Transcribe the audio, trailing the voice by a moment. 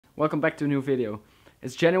welcome back to a new video.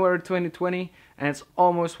 It's January 2020 and it's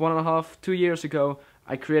almost 2 years ago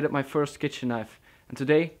I created my first kitchen knife. And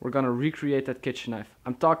today we're gonna recreate that kitchen knife.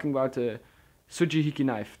 I'm talking about the Sujihiki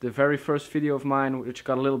knife, the very first video of mine which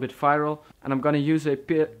got a little bit viral. And I'm gonna use a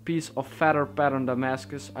piece of feather pattern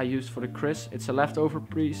Damascus I used for the Keris. It's a leftover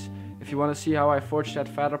piece. If you wanna see how I forged that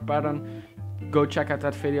feather pattern, go check out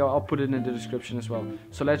that video, I'll put it in the description as well.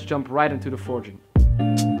 So let's jump right into the forging.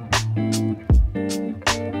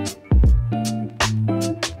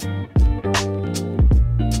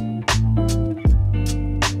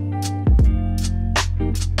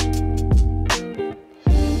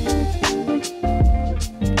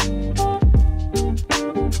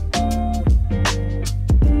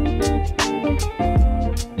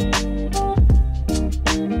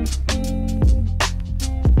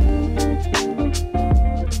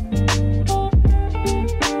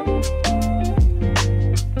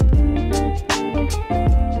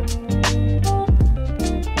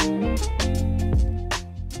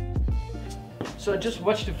 So I just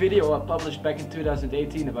watched a video I published back in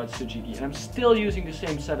 2018 about Sujihiki, and I'm still using the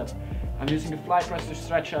same setup. I'm using the fly press to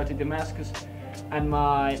stretch out the Damascus and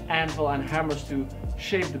my anvil and hammers to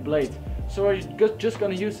shape the blade. So we're just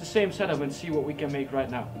gonna use the same setup and see what we can make right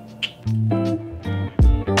now.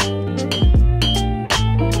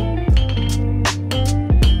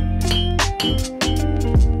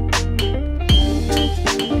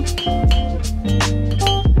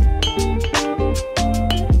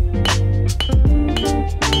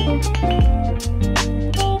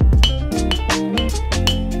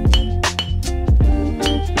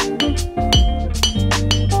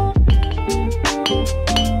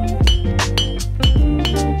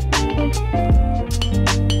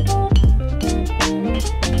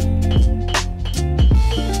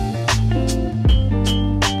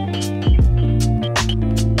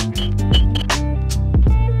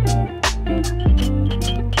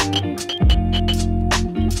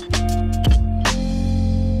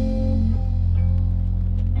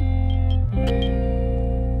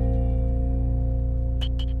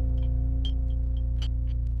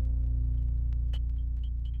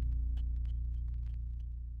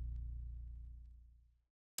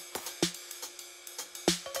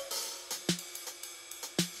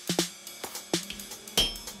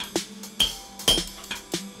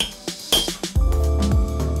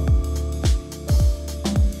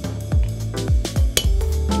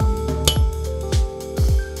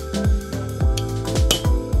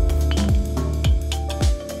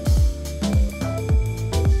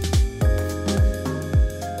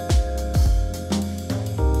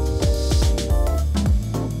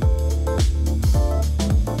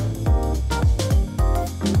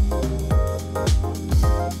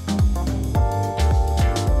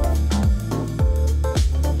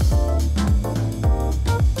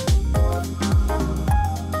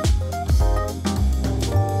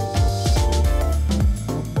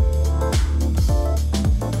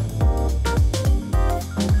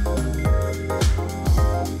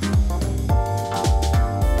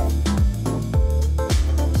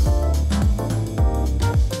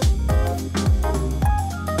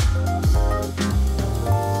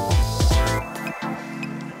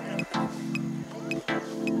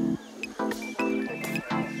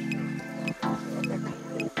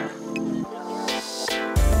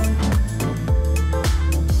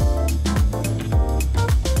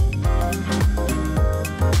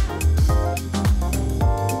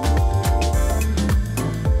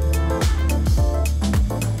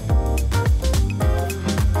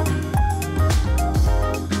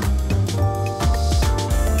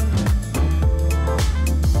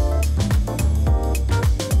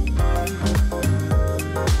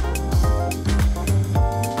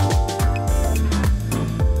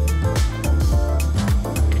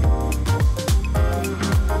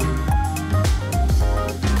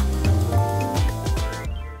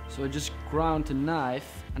 So I just ground the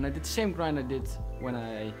knife, and I did the same grind I did when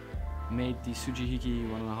I made the Sujihiki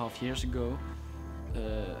 1.5 years ago.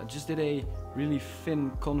 I just did a really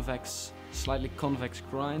thin convex, slightly convex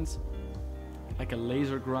grind, like a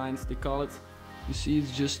laser grind they call it. You see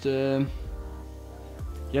it's just, yeah,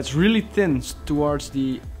 it's really thin towards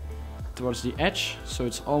the edge, so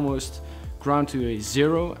it's almost ground to a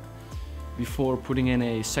 0 before putting in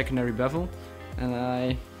a secondary bevel. And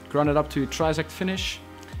I ground it up to a trisect finish,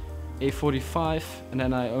 A45, and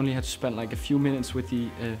then I only had to spend like a few minutes with the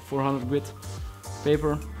 400 grit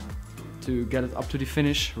paper to get it up to the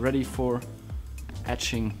finish, ready for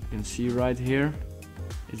etching. You can see right here,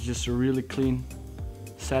 it's just a really clean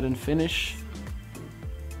satin finish.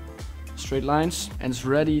 straight lines, and it's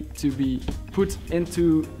ready to be put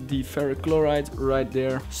into the ferrochloride right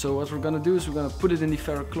there. So what we're gonna do is we're gonna put it in the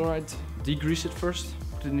ferrochloride, degrease it first,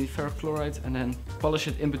 put it in the ferrochloride, and then polish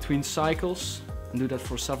it in between cycles, and do that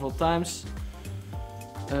for several times.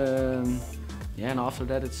 Yeah, and after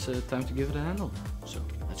that it's time to give it a handle. So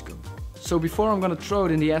let's go. So before I'm gonna throw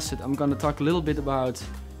it in the acid, I'm gonna talk a little bit about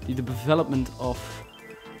the development of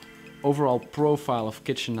overall profile of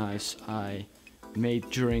kitchen knives I made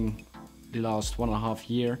during the last 1.5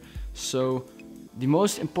 years. So the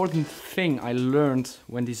most important thing I learned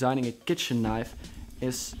when designing a kitchen knife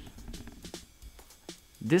is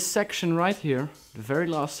this section right here, the very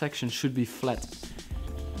last section, should be flat.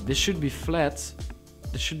 This should be flat.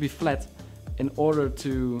 This should be flat in order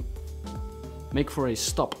to make for a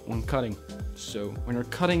stop when cutting. So when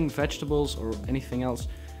you're cutting vegetables or anything else,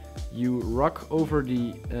 you rock over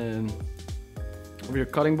the over your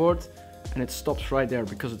cutting board, and it stops right there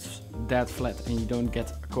because it's that flat, and you don't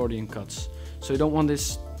get accordion cuts. So you don't want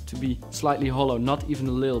this to be slightly hollow, not even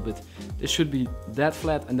a little bit. This should be that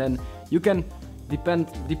flat, and then you can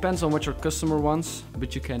depends on what your customer wants,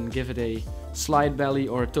 but you can give it a slide belly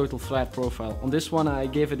or a total flat profile. On this one I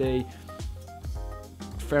gave it a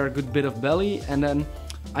fair good bit of belly, and then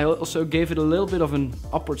I also gave it a little bit of an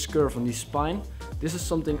upwards curve on the spine. This is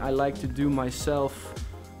something I like to do myself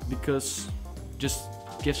because it just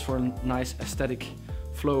gives for a nice aesthetic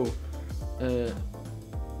flow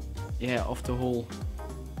yeah, of the whole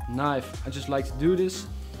knife. I just like to do this.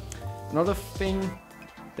 Another thing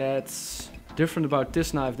that's different about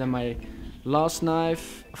this knife than my last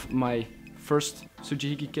knife, my first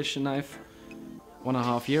Sujihiki kitchen knife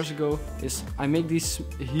 1.5 years ago, is I make these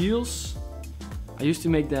heels. I used to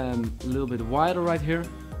make them a little bit wider right here.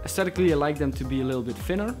 Aesthetically I like them to be a little bit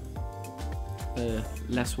thinner,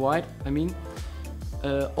 less wide I mean.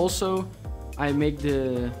 Also I make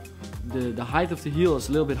the height of the heel is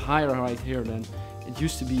a little bit higher right here than it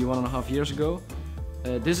used to be 1.5 years ago.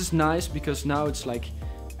 This is nice because now it's like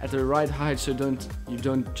at the right height, so you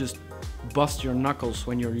don't just bust your knuckles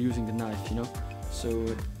when you're using the knife, you know. So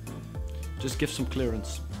just give some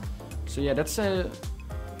clearance. So yeah, that's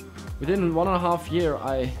within 1.5 years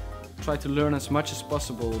I try to learn as much as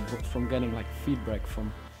possible from getting like feedback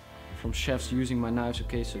from chefs using my knives.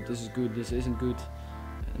 Okay, so this is good, this isn't good,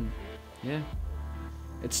 and yeah,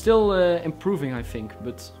 it's still improving I think,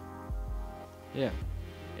 but yeah,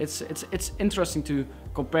 it's interesting to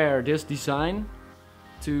compare this design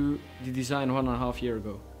to the design 1.5 years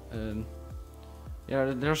ago.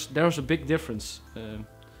 Yeah, there's a big difference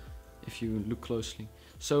if you look closely.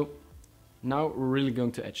 So now we're really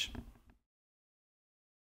going to etch.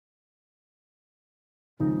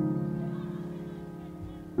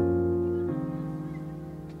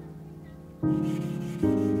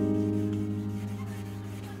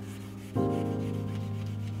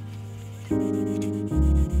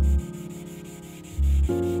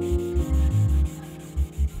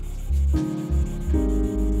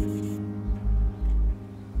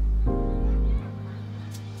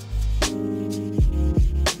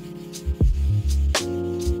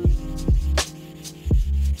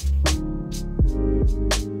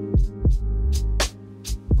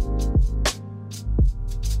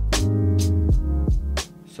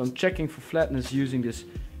 So I'm checking for flatness using this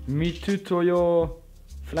Mitutoyo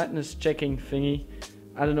flatness checking thingy.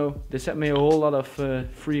 I don't know, they sent me a whole lot of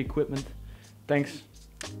free equipment. Thanks.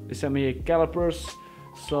 They sent me calipers,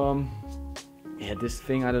 some, yeah, this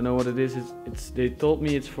thing, I don't know what it is. They told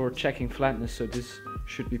me it's for checking flatness, so this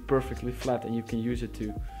should be perfectly flat, and you can use it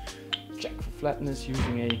to check for flatness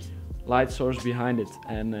using a light source behind it.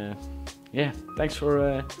 And yeah, thanks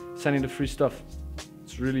for sending the free stuff.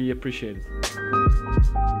 It's really appreciated.